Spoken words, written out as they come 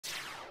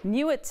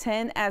New at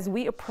 10, as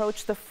we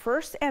approach the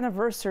first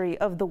anniversary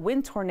of the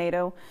Wynne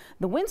tornado,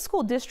 the Wynne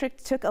School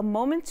District took a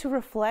moment to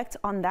reflect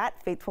on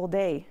that fateful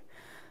day.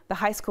 The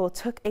high school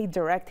took a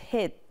direct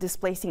hit,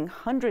 displacing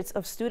hundreds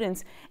of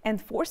students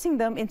and forcing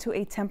them into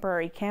a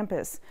temporary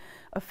campus.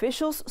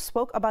 Officials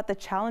spoke about the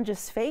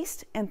challenges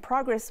faced and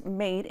progress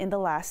made in the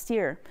last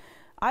year.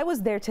 I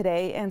was there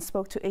today and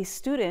spoke to a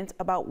student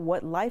about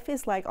what life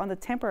is like on the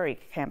temporary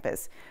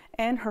campus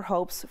and her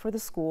hopes for the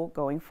school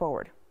going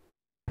forward.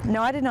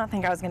 No, I did not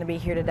think I was going to be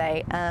here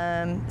today.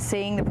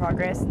 Seeing the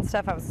progress and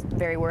stuff, I was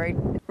very worried.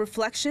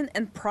 Reflection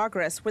and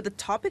progress were the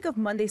topic of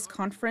Monday's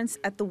conference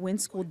at the Wynne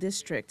School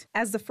District.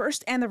 As the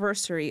first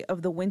anniversary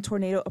of the Wynne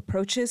tornado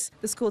approaches,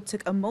 the school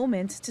took a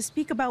moment to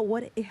speak about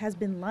what it has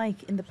been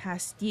like in the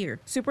past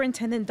year.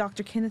 Superintendent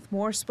Dr. Kenneth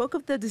Moore spoke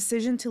of the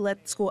decision to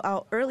let school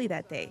out early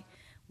that day,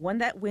 one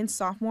that Wynne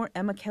sophomore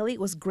Emma Kelly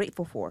was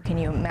grateful for. Can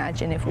you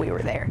imagine if we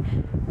were there?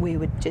 We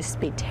would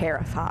just be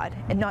terrified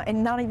and not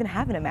even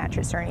having a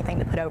mattress or anything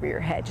to put over your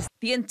head.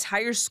 The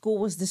entire school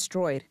was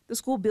destroyed. The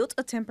school built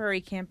a temporary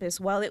campus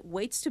while it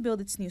waits to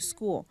build its new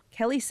school.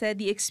 Kelly said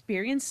the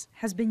experience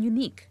has been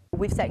unique.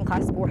 We've sat in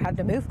class before, had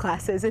to move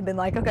classes and been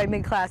like, okay,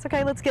 mid-class,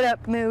 okay, let's get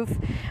up, move,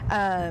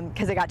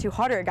 because it got too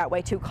hot or it got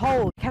way too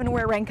cold. Having to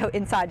wear a raincoat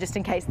inside just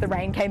in case the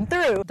rain came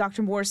through.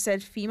 Dr. Moore said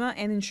FEMA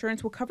and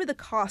insurance will cover the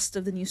cost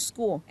of the new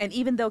school. And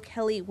even though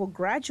Kelly will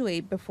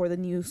graduate before the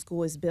new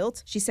school is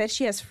built, she said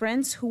she has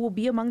friends who will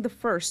be among the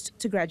first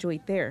to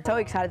graduate there. So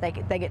excited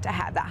they get to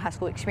have that high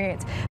school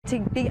experience, to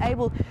be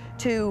able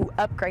to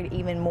upgrade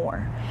even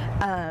more.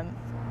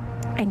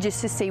 And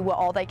just to see what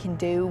all they can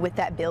do with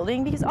that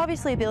building, because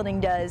obviously a building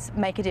does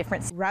make a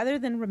difference. Rather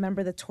than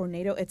remember the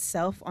tornado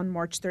itself on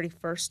March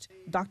 31st,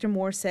 Dr.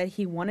 Moore said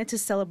he wanted to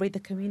celebrate the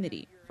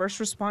community, first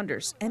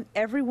responders, and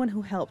everyone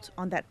who helped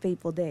on that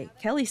fateful day.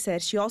 Kelly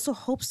said she also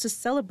hopes to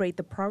celebrate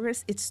the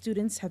progress its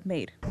students have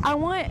made. I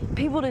want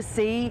people to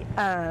see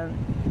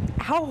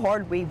how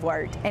hard we've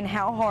worked and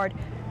how hard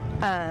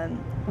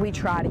we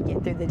try to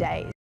get through the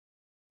day.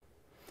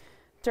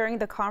 During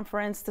the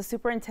conference, the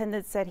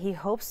superintendent said he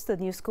hopes the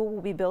new school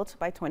will be built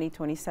by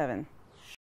 2027.